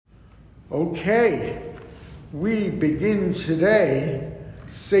Okay, we begin today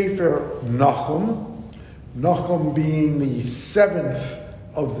Sefer Nachum, Nachum being the 7th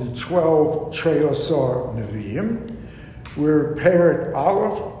of the 12 Treosar Nevi'im. We're Perek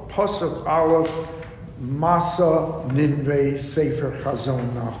Aleph, Pasuk Aleph, Masa Ninveh Sefer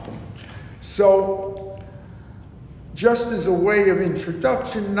Chazon Nachum. So, just as a way of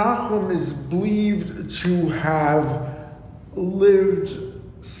introduction, Nachum is believed to have lived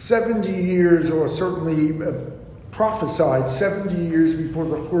 70 years, or certainly prophesied 70 years before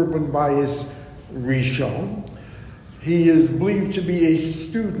the Churban Bayis Rishon. He is believed to be a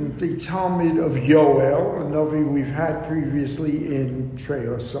student, a Talmid of Yoel, a Navi we've had previously in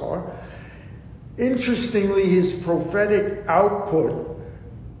Treosar. Interestingly, his prophetic output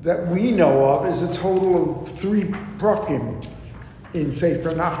that we know of is a total of 3 prakim in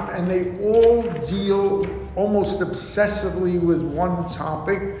Sefer Nachum, and they all deal almost obsessively with one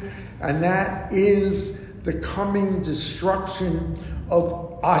topic, and that is the coming destruction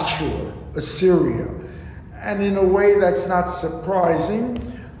of Ashur, Assyria. And in a way that's not surprising.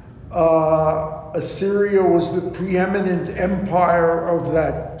 Assyria was the preeminent empire of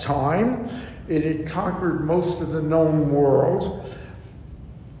that time. It had conquered most of the known world.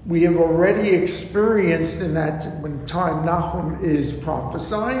 We have already experienced in that when time Nachum is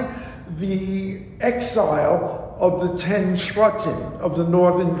prophesying the exile of the 10 Shvatim of the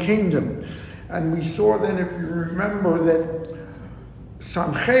northern kingdom. And we saw then, if you remember, that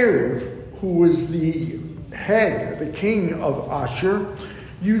Sancheriv, who was the head, the king of Ashur,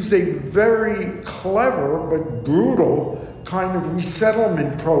 used a very clever but brutal kind of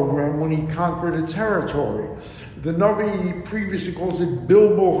resettlement program when he conquered a territory. The Navi previously calls it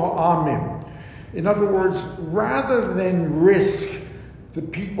Bilbo Ha'amim. In other words, rather than risk the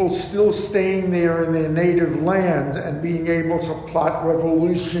people still staying there in their native land and being able to plot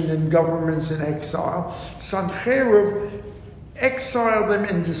revolution and governments in exile, Sancheriv exiled them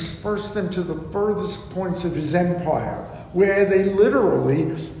and dispersed them to the furthest points of his empire, where they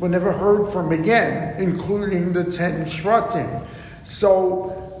literally were never heard from again, including the 10 Shvatim.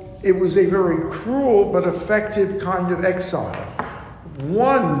 So it was a very cruel but effective kind of exile.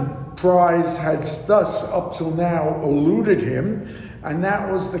 One prize had thus up till now eluded him, and that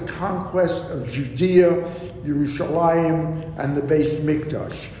was the conquest of Judea, Yerushalayim, and the Beis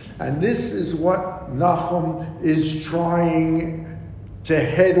Mikdash. And this is what Nachum is trying to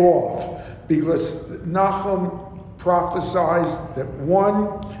head off, because Nachum prophesies that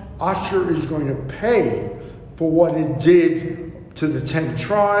Ashur is going to pay for what it did to the 10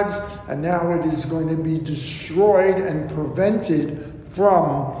 tribes, and now it is going to be destroyed and prevented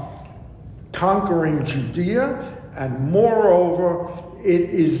from conquering Judea, and moreover, it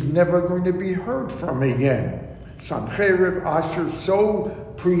is never going to be heard from again. Sancheriv, Ashur, so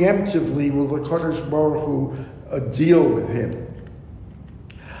preemptively will the Kadosh Baruch Hu deal with him.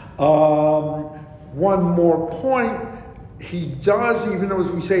 One more point, he does, even though as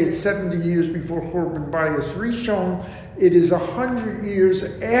we say it's 70 years before Churban Bayis Rishon, it is 100 years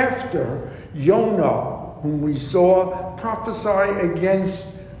after Yonah, whom we saw prophesy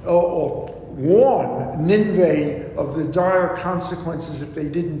against or warn Nineveh of the dire consequences if they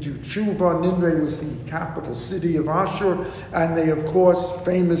didn't do tshuva. Nineveh was the capital city of Ashur, and they, of course,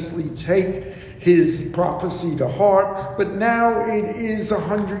 famously take his prophecy to heart. But now it is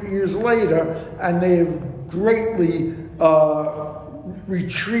 100 years later, and they have greatly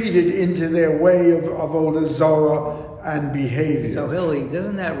retreated into their way of avodah zarah and behavior. So, Hilly,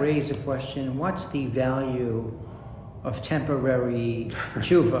 doesn't that raise a question? What's the value of temporary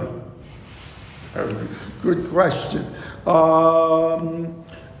tshuva? Good question. The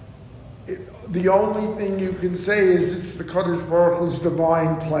only thing you can say is it's the Kadosh Baruch Hu's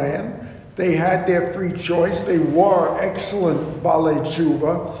divine plan. They had their free choice. They were excellent Balei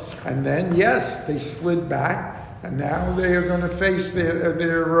Tshuva. And then, yes, they slid back. And now they are going to face their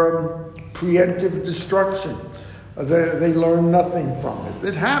preemptive destruction. They learn nothing from it.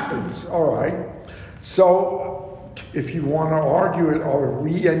 It happens, all right. So, if you want to argue it, are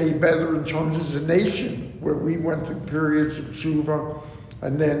we any better in terms of a nation where we went through periods of tshuva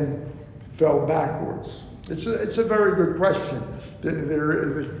and then fell backwards? It's a very good question.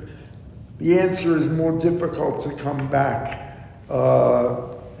 The answer is more difficult to come back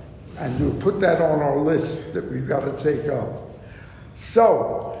and to put that on our list that we've got to take up.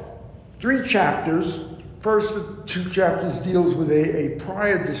 So, 3 chapters. First, the 2 chapters deals with a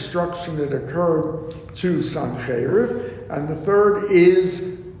prior destruction that occurred to Sancheriv, and the third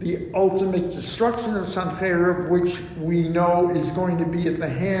is the ultimate destruction of Sancheriv, which we know is going to be at the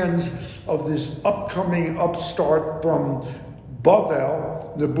hands of this upcoming upstart from Bavel,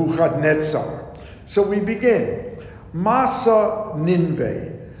 Nebuchadnezzar. So we begin. Masa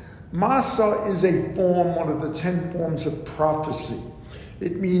Ninveh. Masa is a form, one of the 10 forms of prophecy.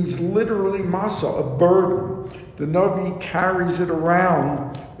 It means literally masa, a burden. The Navi carries it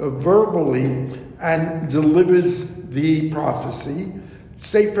around verbally and delivers the prophecy.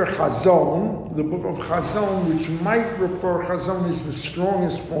 Sefer Chazon, the book of Chazon, which might refer, Chazon is the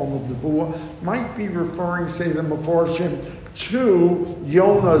strongest form of Nebuah, might be referring, say the Mefarshim, to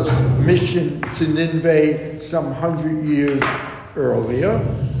Yonah's mission to Nineveh some 100 years earlier.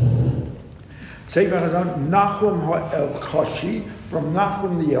 Sefer Chazon, Nachum ha-El-Kashi, from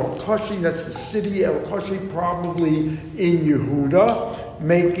Nachum the El-Kashi, that's the city El-Kashi, probably in Yehuda,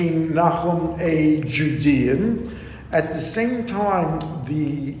 making Nachum a Judean. At the same time,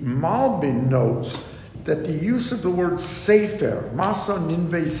 the Malbim notes that the use of the word Sefer, Masa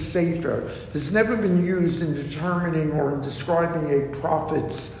Ninveh Sefer, has never been used in determining or in describing a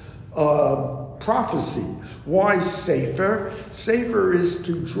prophet's prophecy. Why Sefer? Sefer is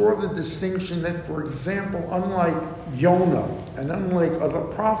to draw the distinction that, for example, unlike Yonah and unlike other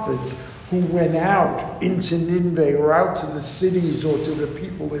prophets who went out into Nineveh or out to the cities or to the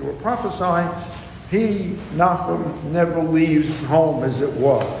people they were prophesying, he, Nachum, never leaves home, as it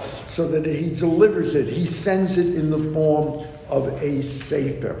were, so that he delivers it. He sends it in the form of a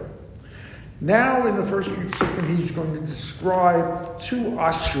sefer. Now, in the first psukim, he's going to describe to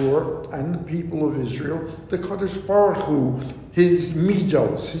Ashur and the people of Israel the Kadosh Baruch Hu, his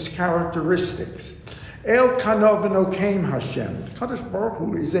midos, his characteristics. El Kanav Enokeim Hashem. Kadosh Baruch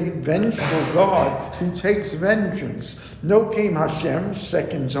Hu is a vengeful God who takes vengeance. Nokeim Hashem,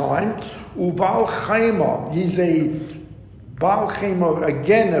 second time. Uval Chema. He's a Baal Chema,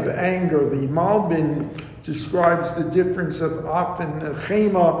 again of anger. The Malbim describes the difference of Af and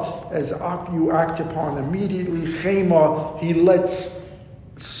Chema as Af you act upon immediately. Chema, he lets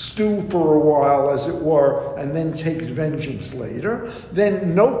stew for a while, as it were, and then takes vengeance later.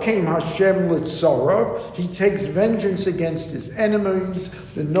 Then Nokeim Hashem Litzarav, he takes vengeance against his enemies,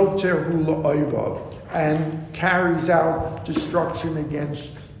 the Noter Hu La'ovav, and carries out destruction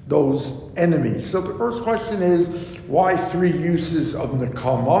against those enemies. So the first question is, why 3 uses of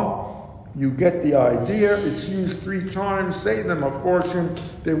Nakama? You get the idea. It's used 3 times. Say them a portion.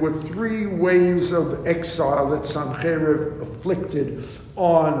 There were 3 waves of exile that Sancherib afflicted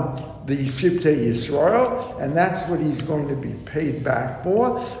on the Shivtei Yisrael, and that's what he's going to be paid back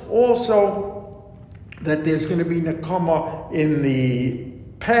for. Also, that there's going to be Nakama in the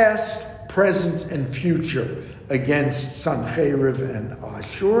past, present, and future against Sancherib and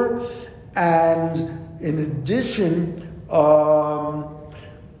Ashur. And in addition,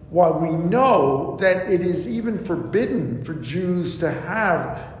 while we know that it is even forbidden for Jews to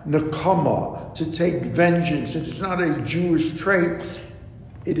have nakama, to take vengeance, it is not a Jewish trait,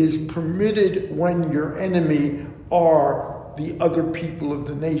 it is permitted when your enemy are the other people of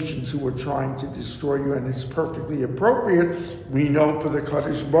the nations who are trying to destroy you, and it's perfectly appropriate, we know, for the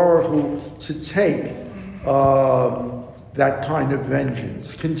Kadosh Baruch Hu to take that kind of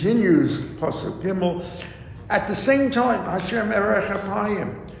vengeance. Continues, Pasuk Gimel, at the same time, Hashem Erech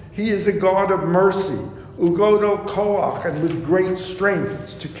Apayim, he is a God of mercy, ugodol koach, and with great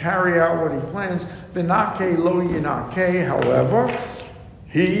strength to carry out what he plans. V'nakeh lo yinakeh, however,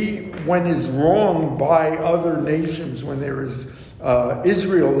 he, when is wronged by other nations, when there is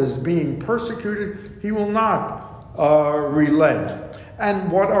Israel is being persecuted, he will not relent.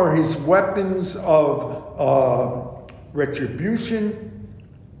 And what are his weapons of retribution?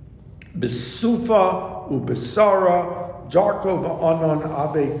 Besufa ubesara, Darko v'anon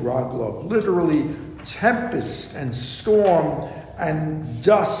avek raglov, literally tempest and storm and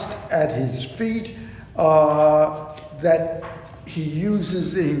dust at his feet that he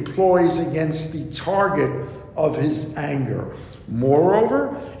employs against the target of his anger.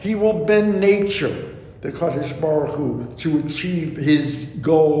 Moreover, he will bend nature, the Kadosh Baruch Hu, to achieve his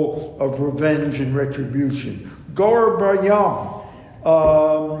goal of revenge and retribution. Gor bayam,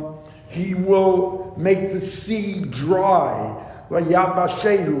 he will make the sea dry. He will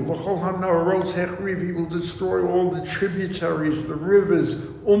destroy all the tributaries, the rivers.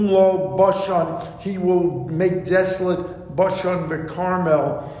 Umlo Bashan, he will make desolate Bashan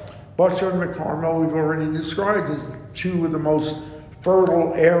v'Carmel. Bashan v'Carmel we've already described as 2 of the most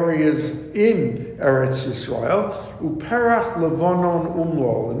fertile areas in Eretz Yisrael. Uperach Levanon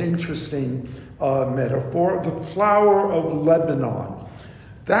Umlo, an interesting metaphor. The flower of Lebanon.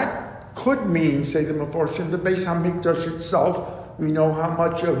 That could mean, say the Mefarshim, the Beis HaMikdash itself. We know how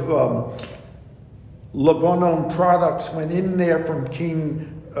much of Lebanon products went in there from King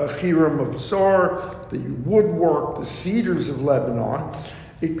Hiram of Tsar, the woodwork, the cedars of Lebanon.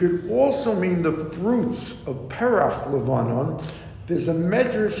 It could also mean the fruits of Perach Levanon. There's a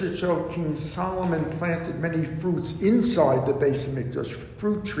medrash that shows King Solomon planted many fruits inside the Beis Hamikdash,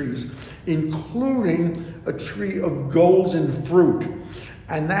 fruit trees, including a tree of golden fruit.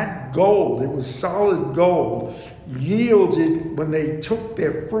 And that gold, it was solid gold, yielded, when they took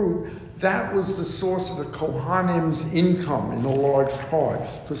their fruit, that was the source of the Kohanim's income in a large part,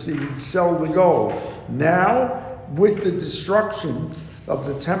 because they would sell the gold. Now, with the destruction of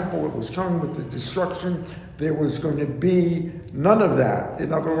the temple, it was coming with the destruction, there was going to be none of that.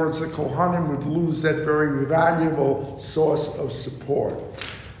 In other words, the Kohanim would lose that very valuable source of support.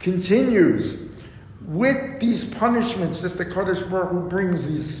 Continues, with these punishments that the Kadosh Baruch Hu brings,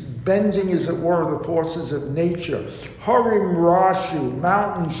 these bending, as it were, the forces of nature, Harim Rashu,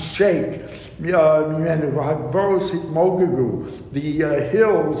 mountains shake, the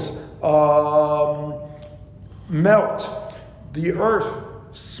hills melt, the earth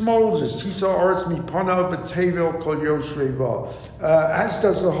smolders, as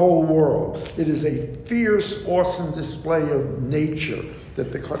does the whole world. It is a fierce, awesome display of nature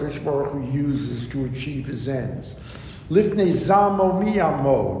that the Kadosh Baruch Hu uses to achieve his ends. Lifnei zamo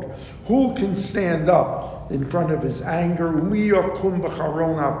miyamod, who can stand up in front of his anger? Umiyakum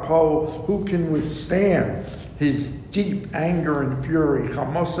b'charon apo, who can withstand his deep anger and fury?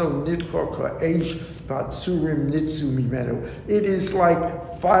 Chamoso nitcha ka'esh v'atzurim nitzu mimenu. It is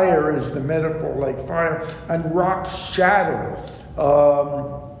like fire, is the metaphor, like fire, and rocks shatter.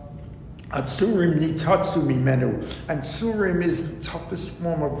 Atzurim nitatsu mimenu. And Tsurim is the toughest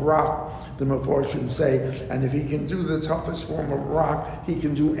form of rock, the Mefarshim say. And if he can do the toughest form of rock, he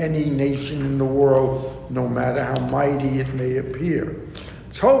can do any nation in the world, no matter how mighty it may appear.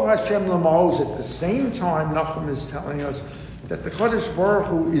 Tov Hashem l'maoz. At the same time, Nachum is telling us that the Kadosh Baruch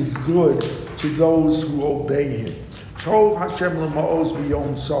Hu is good to those who obey him. Tov Hashem l'maoz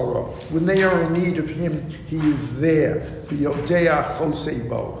b'yom tzara. When they are in need of him, he is there. B'yodea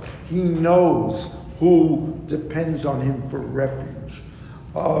chosebo. He knows who depends on him for refuge.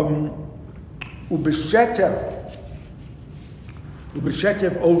 Ubeshetev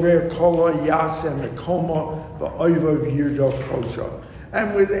over kola yasem ekoma v'oivav yirdav kosha.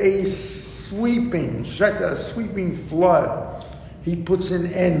 And with a sweeping flood, he puts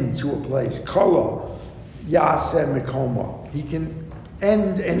an end to a place. Kola yasem ekoma. He can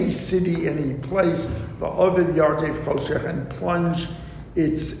end any city, any place, v'oivav yardav kosha, and plunge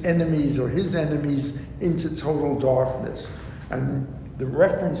its enemies or his enemies into total darkness. And the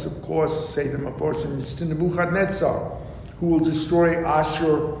reference, of course, say the Mefarshim, is to Nebuchadnezzar, who will destroy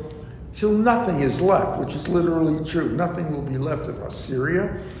Ashur till nothing is left, which is literally true. Nothing will be left of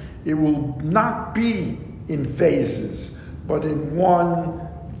Assyria. It will not be in phases, but in one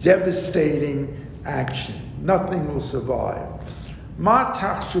devastating action. Nothing will survive. Ma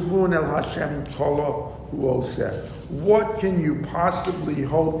tachshavun el Hashem kolo. What can you possibly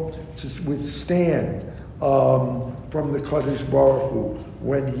hope to withstand from the Kadosh Baruch Hu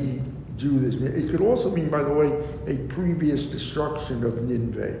when he do this? It could also mean, by the way, a previous destruction of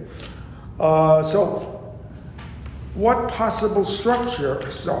Nineveh. So, what possible strategy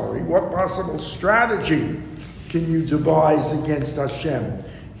can you devise against Hashem?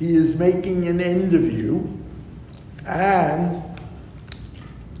 He is making an end of you, and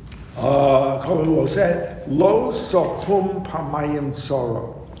said, Lo sokum pamayim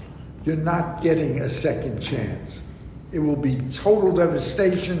tzara. You're not getting a second chance. It will be total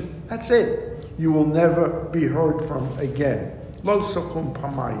devastation. That's it. You will never be heard from again. Lo sokum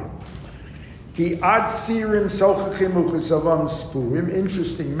pamayim. Ki ad sirim sochachim uchesavam spurim.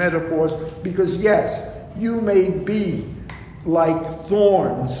 Interesting metaphors, because yes, you may be like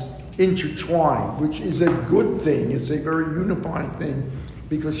thorns intertwined, which is a good thing. It's a very unifying thing,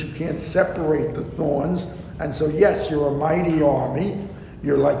 because you can't separate the thorns. And so, yes, you're a mighty army.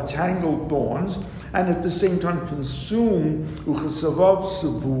 You're like tangled thorns. And at the same time, consumed, uchesavav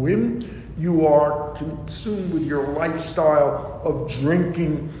sevuim, you are consumed with your lifestyle of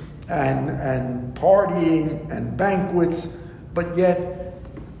drinking and partying and banquets. But yet,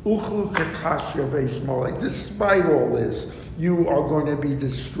 uchlu kakashya veishmolei, despite all this, you are going to be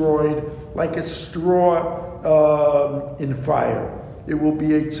destroyed like a straw in fire. It will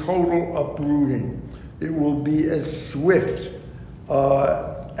be a total uprooting. It will be as swift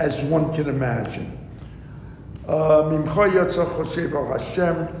as one can imagine.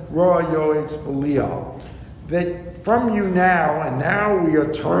 That from you now, and now we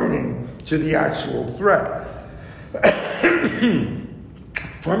are turning to the actual threat.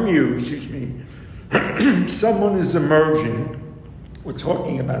 From you, someone is emerging. We're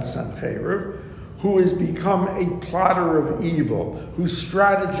talking about Sancheriv, who has become a plotter of evil, who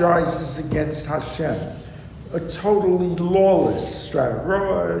strategizes against Hashem, a totally lawless strategy,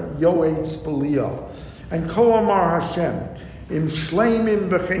 Yoetz Belial. And Kol Amar Hashem, Im Shleimim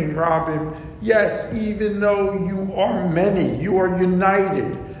V'chein Rabim, yes, even though you are many, you are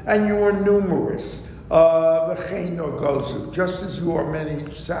united, and you are numerous, V'chein no gozu, just as you are many,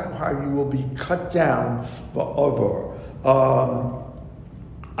 how you will be cut down, V'over.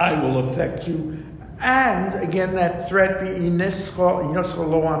 I will affect you. And again, that threat, I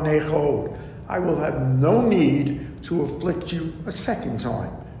will have no need to afflict you a second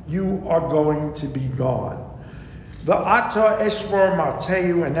time. You are going to be gone. V'ata eshbar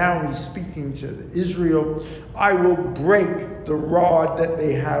mateu, and now he's speaking to Israel. I will break the rod that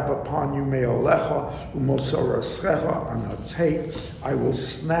they have upon you, me'olecha u'mosoraschecha anatei. I will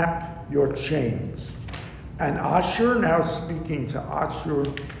snap your chains. And Ashur, now speaking to Ashur,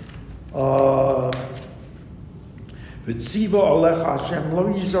 V'tziva alecha Hashem lo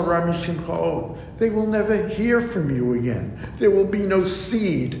yizara mishimcha od. They will never hear from you again. There will be no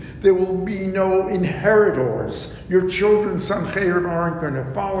seed. There will be no inheritors. Your children, Sancheiriv, aren't going to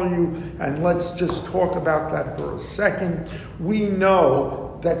follow you. And let's just talk about that for a second. We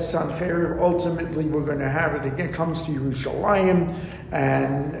know that Sancheiriv ultimately we're going to have it again. It comes to Yerushalayim,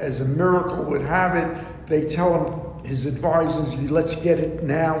 and as a miracle would have it, they tell him, his advisors, let's get it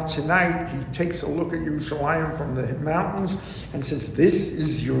now, tonight. He takes a look at Yerushalayim from the mountains and says, this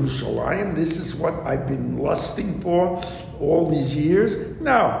is Yerushalayim. This is what I've been lusting for all these years.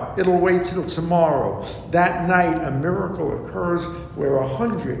 No, it'll wait till tomorrow. That night, a miracle occurs where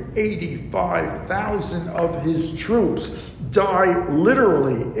 185,000 of his troops die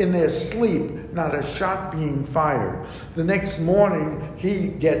literally in their sleep, not a shot being fired. The next morning, he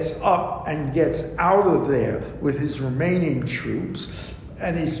gets up and gets out of there with his remaining troops,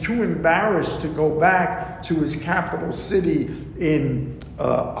 and he's too embarrassed to go back to his capital city in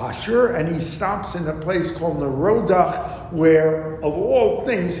Ashur, and he stops in a place called Nerodach, where, of all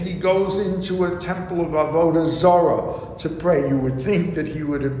things, he goes into a temple of Avodah Zarah to pray. You would think that he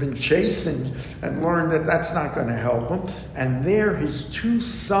would have been chastened and learned that that's not going to help him. And there his two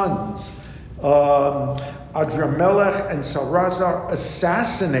sons, Adramelech and Sarazar,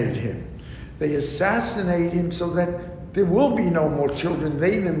 assassinate him. They assassinate him so that there will be no more children.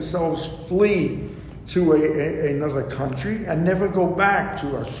 They themselves flee to another country and never go back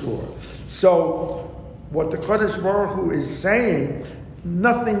to Ashur. So what the Kadosh Baruch Hu is saying,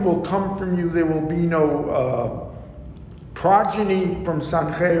 nothing will come from you. There will be no progeny from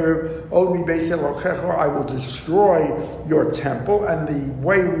Sancheiriv. Od mi beis Elokecha, I will destroy your temple. And the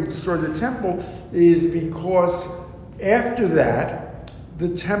way we destroy the temple is because after that, the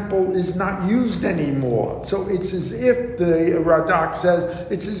temple is not used anymore. So it's as if, the Radak says,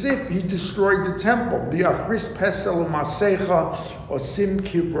 it's as if he destroyed the temple. Bi'achris pesel u'masecha osim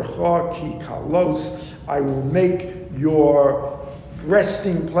kivracha ki kalos. I will make your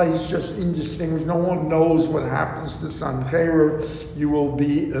resting place just indistinguished. No one knows what happens to Sancheiriv. You will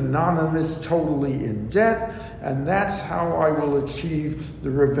be anonymous, totally in debt. And that's how I will achieve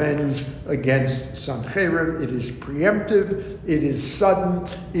the revenge against Sancheiriv. It is preemptive, it is sudden,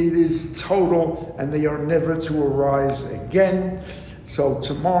 it is total, and they are never to arise again. So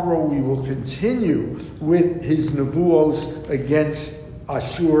tomorrow we will continue with his nevuos against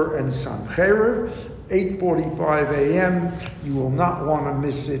Ashur and Sancheiriv. 8:45 a.m. You will not want to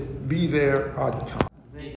miss it. Be there. Ad Kan.